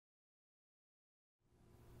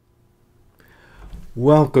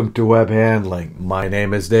Welcome to Web Handling. My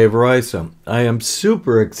name is Dave Roysum. I am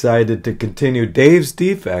super excited to continue Dave's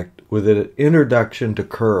Defect with an introduction to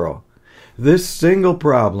curl. This single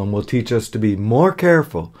problem will teach us to be more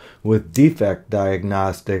careful with defect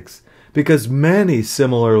diagnostics because many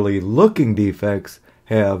similarly looking defects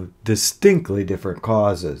have distinctly different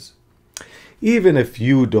causes. Even if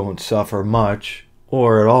you don't suffer much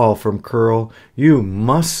or at all from curl, you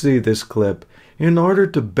must see this clip in order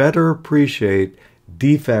to better appreciate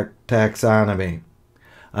defect taxonomy.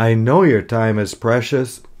 I know your time is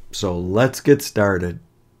precious, so let's get started.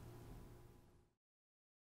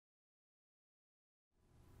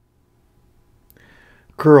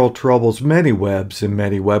 Curl troubles many webs and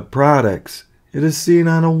many web products. It is seen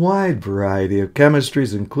on a wide variety of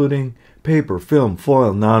chemistries including paper, film,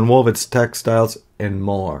 foil, nonwovens, textiles, and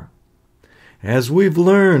more. As we've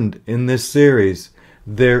learned in this series,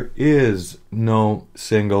 there is no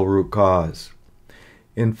single root cause.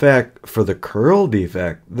 In fact, for the curl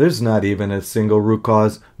defect, there's not even a single root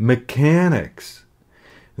cause mechanics.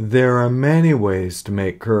 There are many ways to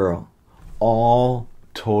make curl, all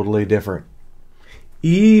totally different,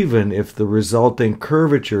 even if the resulting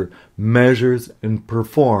curvature measures and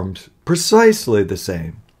performs precisely the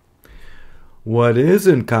same. What is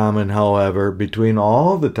in common, however, between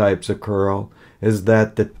all the types of curl is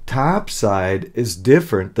that the top side is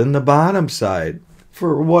different than the bottom side,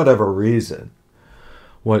 for whatever reason.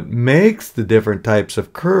 What makes the different types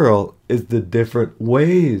of curl is the different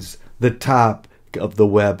ways the top of the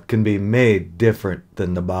web can be made different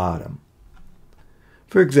than the bottom.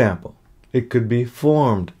 For example, it could be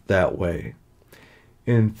formed that way.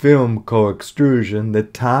 In film co-extrusion, the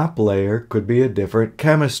top layer could be a different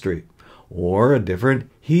chemistry or a different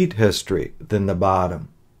heat history than the bottom.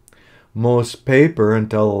 Most paper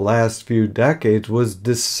until the last few decades was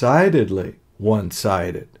decidedly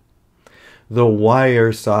one-sided. The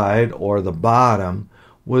wire side, or the bottom,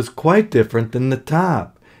 was quite different than the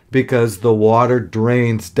top because the water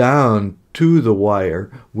drains down to the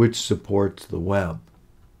wire which supports the web.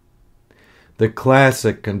 The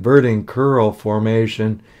classic converting curl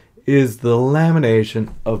formation is the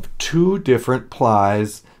lamination of two different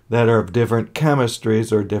plies that are of different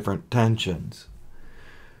chemistries or different tensions.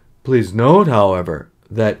 Please note, however,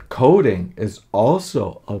 that coating is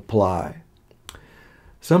also a ply.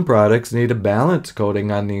 Some products need a balance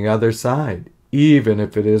coating on the other side, even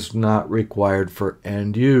if it is not required for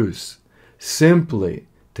end use, simply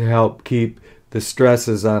to help keep the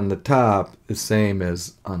stresses on the top the same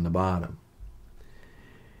as on the bottom.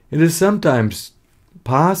 It is sometimes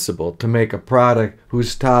possible to make a product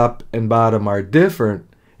whose top and bottom are different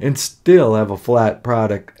and still have a flat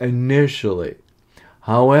product initially.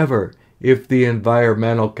 However, if the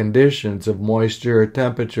environmental conditions of moisture or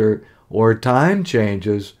temperature or time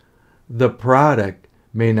changes, the product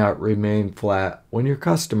may not remain flat when your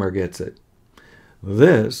customer gets it.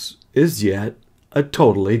 This is yet a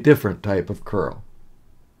totally different type of curl.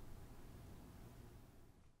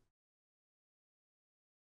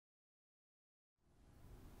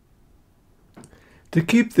 To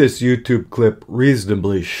keep this YouTube clip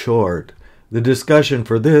reasonably short, the discussion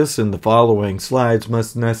for this and the following slides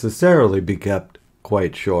must necessarily be kept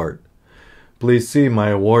quite short. Please see my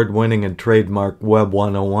award-winning and trademark Web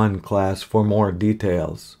 101 class for more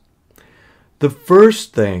details. The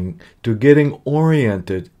first thing to getting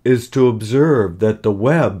oriented is to observe that the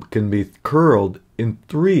web can be curled in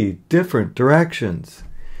three different directions: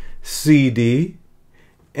 CD,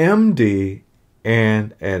 MD,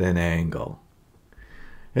 and at an angle.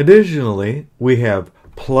 Additionally, we have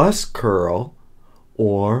plus curl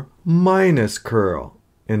or minus curl,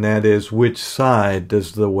 and that is which side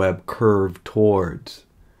does the web curve towards.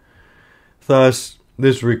 Thus,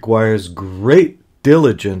 this requires great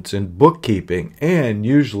diligence in bookkeeping and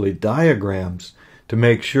usually diagrams to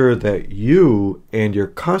make sure that you and your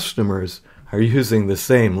customers are using the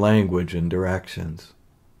same language and directions.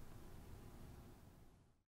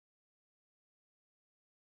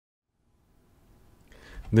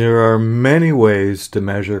 There are many ways to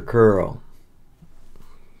measure curl,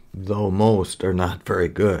 though most are not very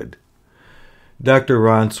good. Dr.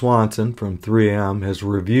 Ron Swanson from 3M has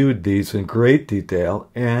reviewed these in great detail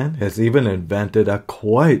and has even invented a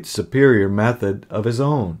quite superior method of his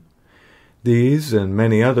own. These and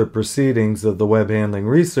many other proceedings of the Web Handling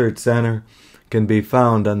Research Center can be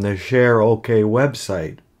found on the Share OK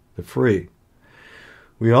website, the free.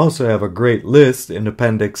 We also have a great list in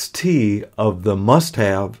Appendix T of the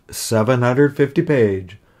must-have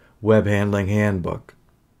 750-page Web Handling Handbook.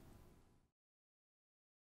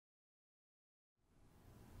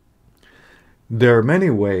 There are many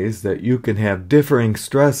ways that you can have differing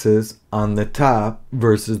stresses on the top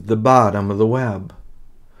versus the bottom of the web.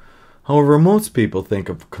 However, most people think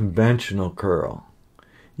of conventional curl.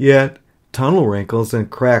 Yet, tunnel wrinkles and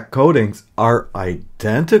crack coatings are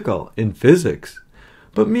identical in physics,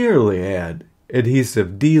 but merely add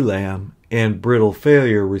adhesive delam and brittle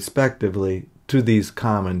failure respectively to these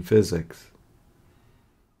common physics.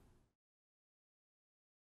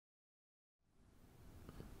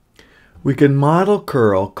 We can model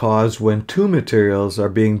curl caused when two materials are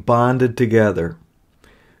being bonded together.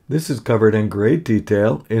 This is covered in great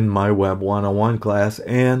detail in my Web 101 class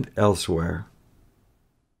and elsewhere.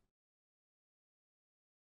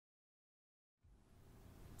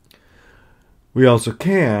 We also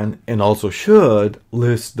can, and also should,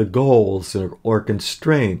 list the goals or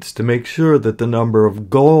constraints to make sure that the number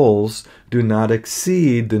of goals do not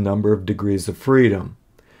exceed the number of degrees of freedom.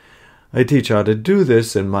 I teach how to do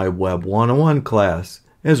this in my Web 101 class,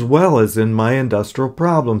 as well as in my industrial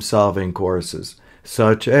problem-solving courses,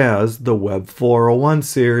 such as the Web 401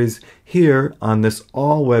 series here on this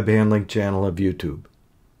all-web handling channel of YouTube.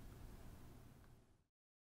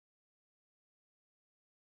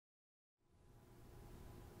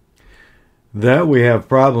 That we have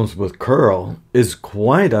problems with curl is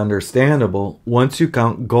quite understandable once you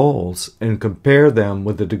count goals and compare them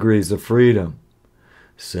with the degrees of freedom.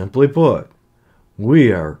 Simply put,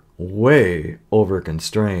 we are way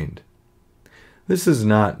over-constrained. This is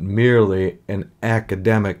not merely an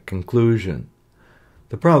academic conclusion.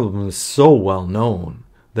 The problem is so well known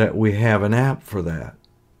that we have an app for that.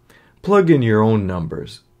 Plug in your own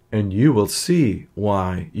numbers and you will see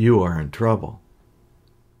why you are in trouble.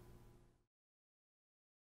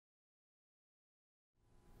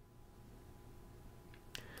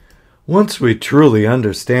 Once we truly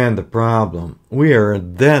understand the problem, we are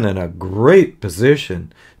then in a great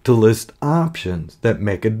position to list options that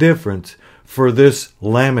make a difference for this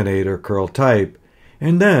laminator curl type,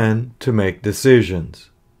 and then to make decisions.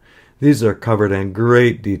 These are covered in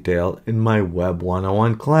great detail in my Web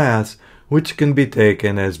 101 class, which can be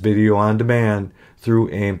taken as video on demand through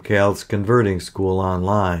AIMCAL's Converting School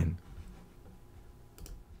online.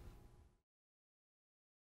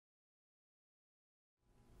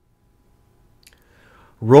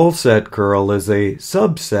 Roll set curl is a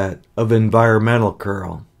subset of environmental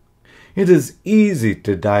curl. It is easy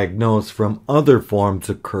to diagnose from other forms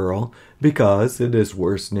of curl because it is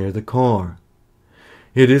worse near the core.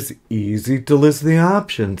 It is easy to list the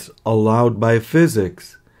options allowed by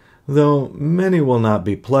physics, though many will not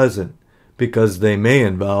be pleasant because they may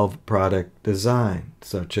involve product design,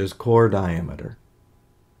 such as core diameter.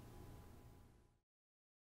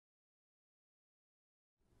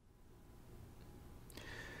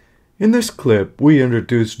 In this clip, we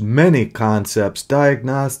introduced many concepts,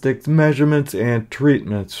 diagnostics, measurements, and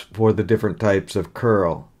treatments for the different types of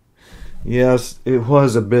curl. Yes, it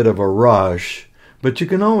was a bit of a rush, but you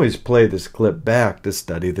can always play this clip back to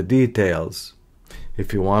study the details.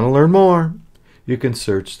 If you want to learn more, you can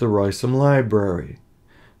search the Roysum Library.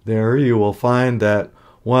 There you will find that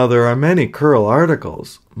while there are many curl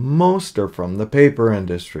articles, most are from the paper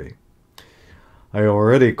industry. I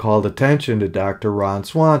already called attention to Dr. Ron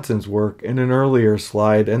Swanson's work in an earlier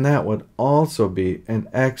slide, and that would also be an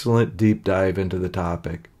excellent deep dive into the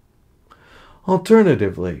topic.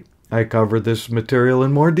 Alternatively, I covered this material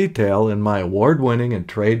in more detail in my award-winning and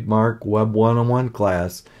trademark Web 101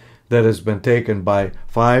 class that has been taken by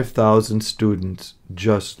 5,000 students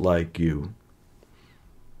just like you.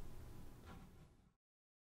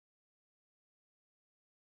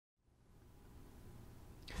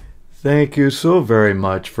 Thank you so very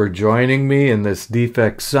much for joining me in this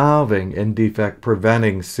defect solving and defect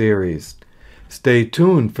preventing series. Stay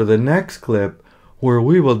tuned for the next clip where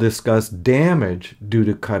we will discuss damage due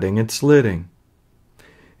to cutting and slitting.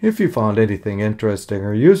 If you found anything interesting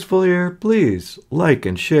or useful here, please like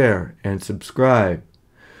and share and subscribe.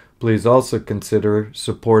 Please also consider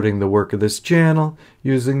supporting the work of this channel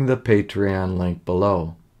using the Patreon link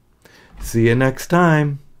below. See you next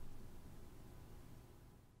time.